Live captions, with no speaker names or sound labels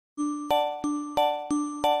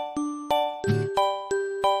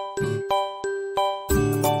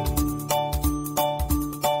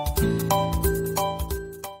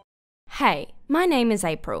My name is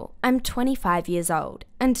April. I'm 25 years old.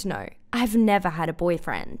 And no, I've never had a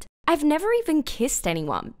boyfriend. I've never even kissed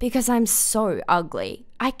anyone because I'm so ugly.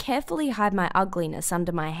 I carefully hide my ugliness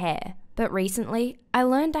under my hair. But recently, I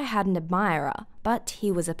learned I had an admirer, but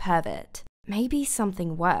he was a pervert. Maybe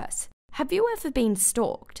something worse. Have you ever been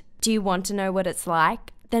stalked? Do you want to know what it's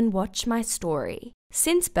like? Then watch my story.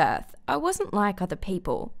 Since birth, I wasn't like other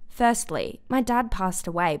people. Firstly, my dad passed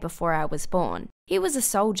away before I was born. He was a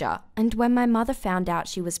soldier, and when my mother found out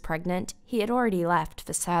she was pregnant, he had already left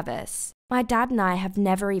for service. My dad and I have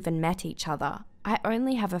never even met each other. I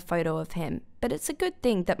only have a photo of him, but it's a good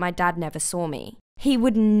thing that my dad never saw me. He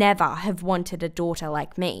would never have wanted a daughter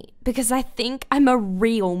like me, because I think I'm a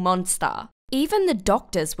real monster. Even the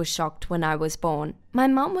doctors were shocked when I was born. My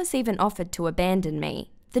mum was even offered to abandon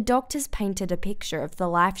me. The doctors painted a picture of the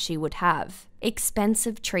life she would have.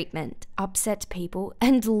 Expensive treatment, upset people,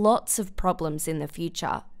 and lots of problems in the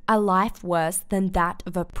future. A life worse than that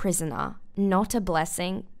of a prisoner. Not a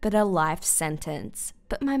blessing, but a life sentence.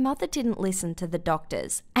 But my mother didn't listen to the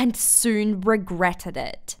doctors, and soon regretted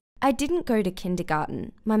it. I didn't go to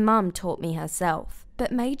kindergarten. My mum taught me herself.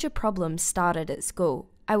 But major problems started at school.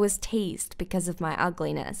 I was teased because of my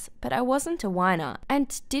ugliness, but I wasn't a whiner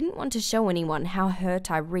and didn't want to show anyone how hurt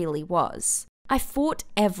I really was. I fought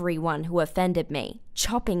everyone who offended me,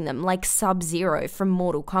 chopping them like Sub-Zero from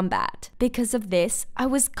Mortal Kombat. Because of this, I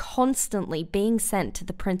was constantly being sent to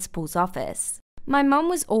the principal's office. My mum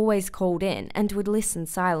was always called in and would listen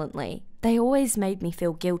silently. They always made me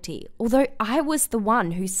feel guilty, although I was the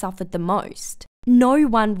one who suffered the most. No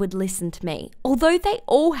one would listen to me, although they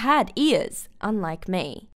all had ears, unlike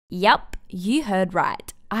me. Yup, you heard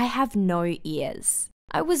right. I have no ears.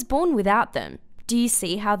 I was born without them. Do you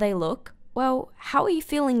see how they look? Well, how are you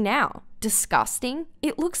feeling now? Disgusting?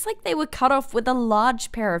 It looks like they were cut off with a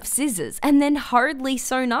large pair of scissors and then hurriedly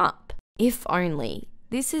sewn up. If only.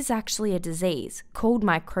 This is actually a disease called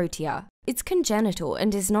microtia. It's congenital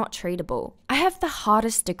and is not treatable. I have the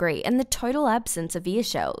hardest degree and the total absence of ear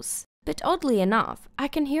shells. But oddly enough, I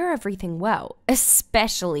can hear everything well,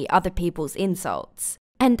 especially other people's insults.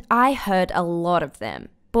 And I heard a lot of them.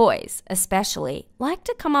 Boys, especially, like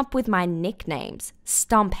to come up with my nicknames,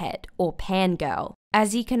 Stumphead or Pangirl.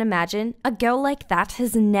 As you can imagine, a girl like that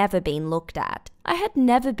has never been looked at. I had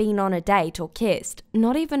never been on a date or kissed,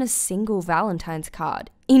 not even a single Valentine's card,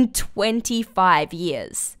 in 25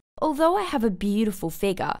 years. Although I have a beautiful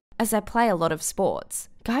figure, as I play a lot of sports,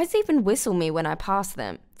 guys even whistle me when I pass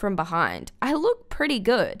them from behind. I look pretty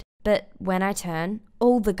good. But when I turn,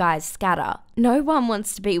 all the guys scatter. No one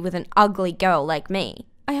wants to be with an ugly girl like me.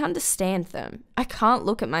 I understand them. I can't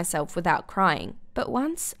look at myself without crying. But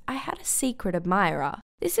once, I had a secret admirer.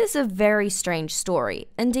 This is a very strange story,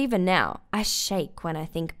 and even now, I shake when I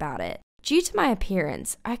think about it. Due to my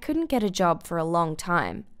appearance, I couldn't get a job for a long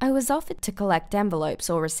time. I was offered to collect envelopes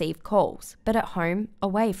or receive calls, but at home,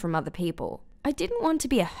 away from other people. I didn't want to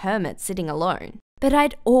be a hermit sitting alone. But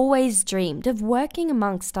I'd always dreamed of working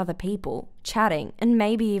amongst other people, chatting, and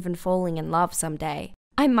maybe even falling in love someday.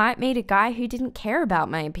 I might meet a guy who didn't care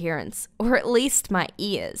about my appearance, or at least my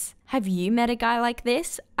ears. Have you met a guy like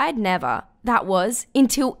this? I'd never. That was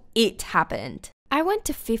until it happened. I went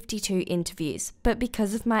to 52 interviews, but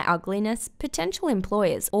because of my ugliness, potential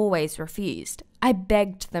employers always refused. I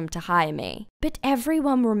begged them to hire me, but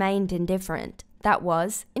everyone remained indifferent. That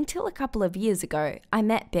was, until a couple of years ago, I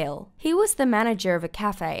met Bill. He was the manager of a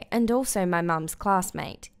cafe and also my mum's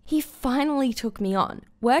classmate. He finally took me on,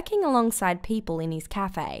 working alongside people in his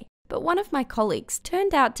cafe. But one of my colleagues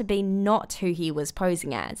turned out to be not who he was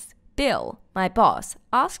posing as. Bill, my boss,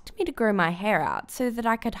 asked me to grow my hair out so that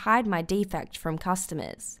I could hide my defect from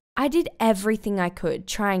customers. I did everything I could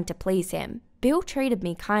trying to please him. Bill treated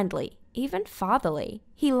me kindly, even fatherly.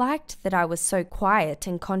 He liked that I was so quiet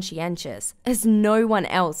and conscientious, as no one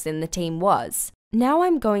else in the team was. Now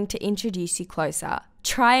I'm going to introduce you closer.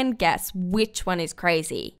 Try and guess which one is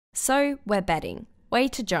crazy. So, we're betting.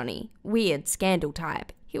 Waiter Johnny, weird scandal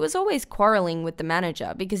type. He was always quarrelling with the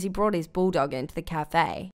manager because he brought his bulldog into the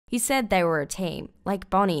cafe. He said they were a team, like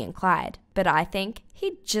Bonnie and Clyde, but I think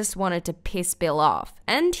he just wanted to piss Bill off,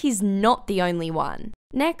 and he's not the only one.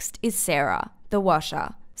 Next is Sarah, the washer.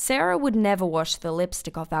 Sarah would never wash the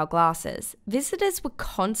lipstick off our glasses. Visitors were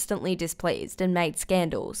constantly displeased and made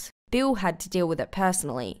scandals. Bill had to deal with it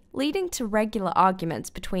personally, leading to regular arguments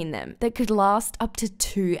between them that could last up to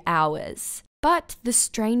 2 hours. But the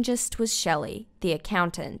strangest was Shelley, the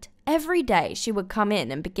accountant. Every day she would come in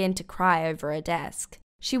and begin to cry over her desk.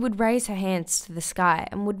 She would raise her hands to the sky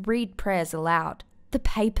and would read prayers aloud. The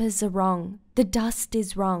papers are wrong. The dust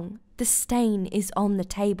is wrong. The stain is on the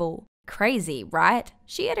table. Crazy, right?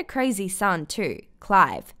 She had a crazy son too,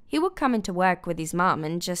 Clive. He would come into work with his mum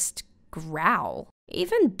and just growl.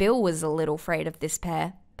 Even Bill was a little afraid of this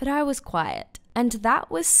pair, but I was quiet, and that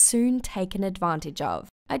was soon taken advantage of.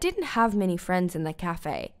 I didn't have many friends in the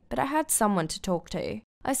cafe, but I had someone to talk to.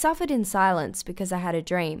 I suffered in silence because I had a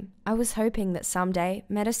dream. I was hoping that someday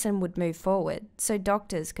medicine would move forward so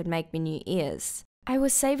doctors could make me new ears. I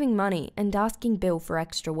was saving money and asking Bill for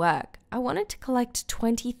extra work. I wanted to collect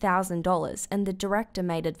 $20,000 and the director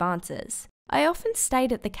made advances. I often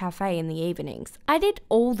stayed at the cafe in the evenings. I did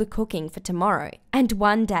all the cooking for tomorrow, and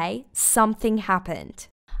one day, something happened.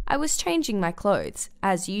 I was changing my clothes,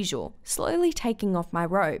 as usual, slowly taking off my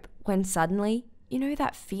robe, when suddenly, you know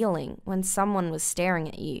that feeling when someone was staring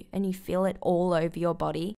at you and you feel it all over your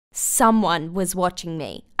body? Someone was watching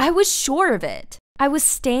me. I was sure of it. I was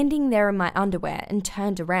standing there in my underwear and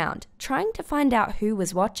turned around, trying to find out who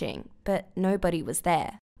was watching, but nobody was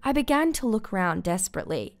there. I began to look around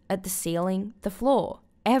desperately, at the ceiling, the floor,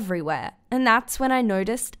 everywhere, and that's when I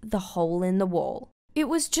noticed the hole in the wall. It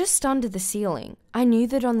was just under the ceiling. I knew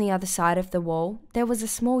that on the other side of the wall, there was a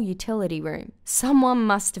small utility room. Someone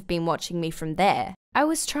must have been watching me from there. I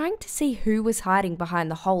was trying to see who was hiding behind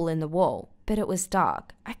the hole in the wall, but it was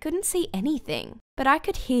dark. I couldn't see anything, but I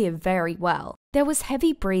could hear very well. There was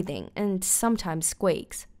heavy breathing and sometimes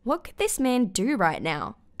squeaks. What could this man do right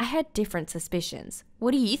now? I had different suspicions.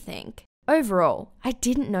 What do you think? Overall, I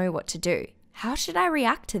didn't know what to do. How should I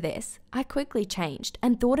react to this? I quickly changed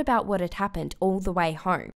and thought about what had happened all the way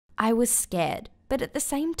home. I was scared, but at the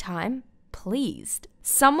same time, pleased.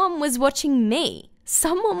 Someone was watching me.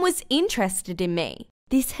 Someone was interested in me.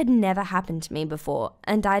 This had never happened to me before,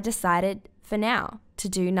 and I decided, for now, to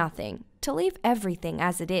do nothing, to leave everything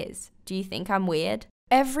as it is. Do you think I'm weird?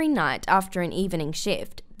 Every night after an evening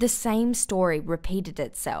shift, the same story repeated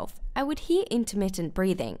itself. I would hear intermittent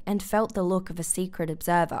breathing and felt the look of a secret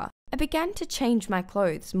observer. I began to change my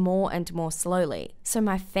clothes more and more slowly so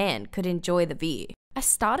my fan could enjoy the view. I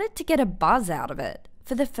started to get a buzz out of it.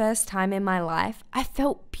 For the first time in my life, I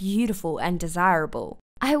felt beautiful and desirable.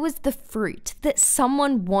 I was the fruit that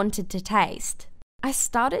someone wanted to taste. I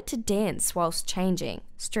started to dance whilst changing,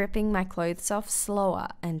 stripping my clothes off slower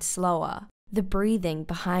and slower. The breathing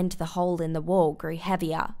behind the hole in the wall grew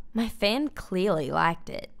heavier. My fan clearly liked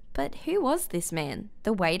it. But who was this man?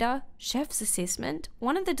 The waiter? Chef's assistant?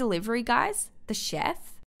 One of the delivery guys? The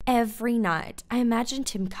chef? Every night, I imagined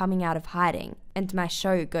him coming out of hiding, and my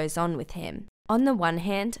show goes on with him. On the one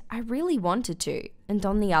hand, I really wanted to, and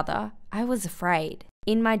on the other, I was afraid.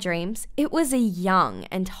 In my dreams, it was a young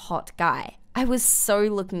and hot guy. I was so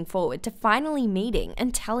looking forward to finally meeting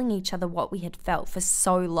and telling each other what we had felt for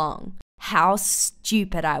so long. How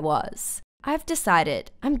stupid I was. I've decided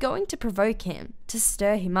I'm going to provoke him, to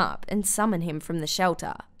stir him up and summon him from the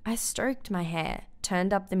shelter. I stroked my hair,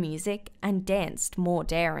 turned up the music, and danced more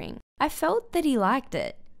daring. I felt that he liked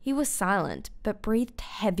it. He was silent, but breathed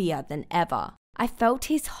heavier than ever. I felt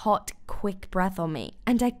his hot, quick breath on me,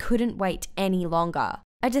 and I couldn't wait any longer.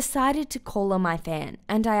 I decided to call on my fan,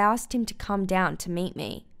 and I asked him to come down to meet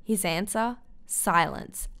me. His answer?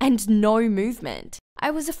 Silence, and no movement. I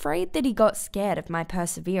was afraid that he got scared of my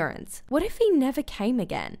perseverance. What if he never came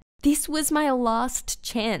again? This was my last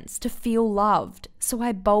chance to feel loved, so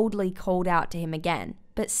I boldly called out to him again,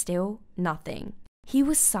 but still nothing. He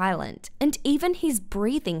was silent, and even his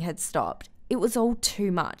breathing had stopped. It was all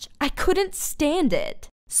too much. I couldn't stand it.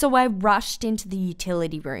 So I rushed into the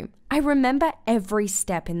utility room. I remember every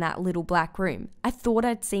step in that little black room. I thought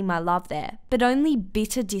I'd see my love there, but only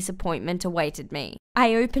bitter disappointment awaited me.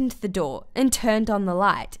 I opened the door and turned on the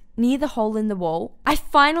light. Near the hole in the wall, I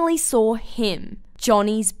finally saw him,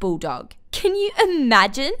 Johnny's bulldog. Can you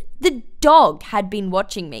imagine? The dog had been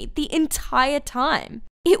watching me the entire time.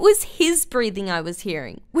 It was his breathing I was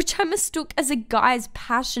hearing, which I mistook as a guy's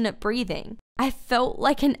passionate breathing. I felt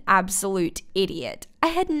like an absolute idiot. I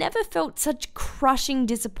had never felt such crushing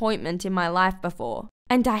disappointment in my life before,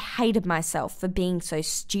 and I hated myself for being so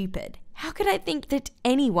stupid. How could I think that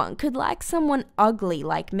anyone could like someone ugly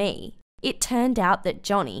like me? It turned out that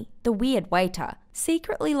Johnny, the weird waiter,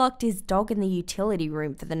 secretly locked his dog in the utility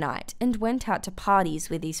room for the night and went out to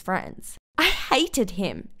parties with his friends. I hated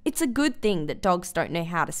him. It's a good thing that dogs don't know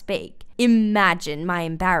how to speak. Imagine my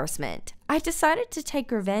embarrassment. I decided to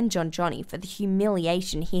take revenge on Johnny for the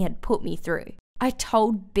humiliation he had put me through. I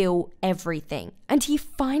told Bill everything, and he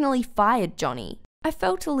finally fired Johnny. I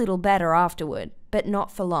felt a little better afterward, but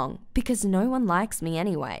not for long, because no one likes me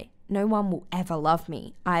anyway. No one will ever love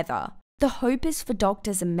me either. The hope is for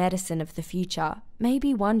doctors and medicine of the future.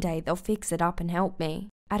 Maybe one day they'll fix it up and help me.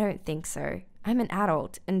 I don't think so. I'm an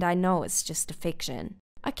adult, and I know it's just a fiction.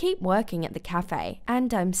 I keep working at the cafe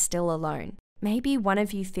and I'm still alone. Maybe one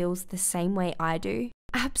of you feels the same way I do.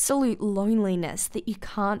 Absolute loneliness that you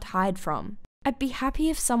can't hide from. I'd be happy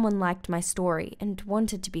if someone liked my story and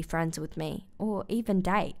wanted to be friends with me, or even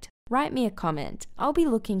date. Write me a comment. I'll be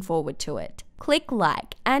looking forward to it. Click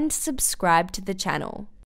like and subscribe to the channel.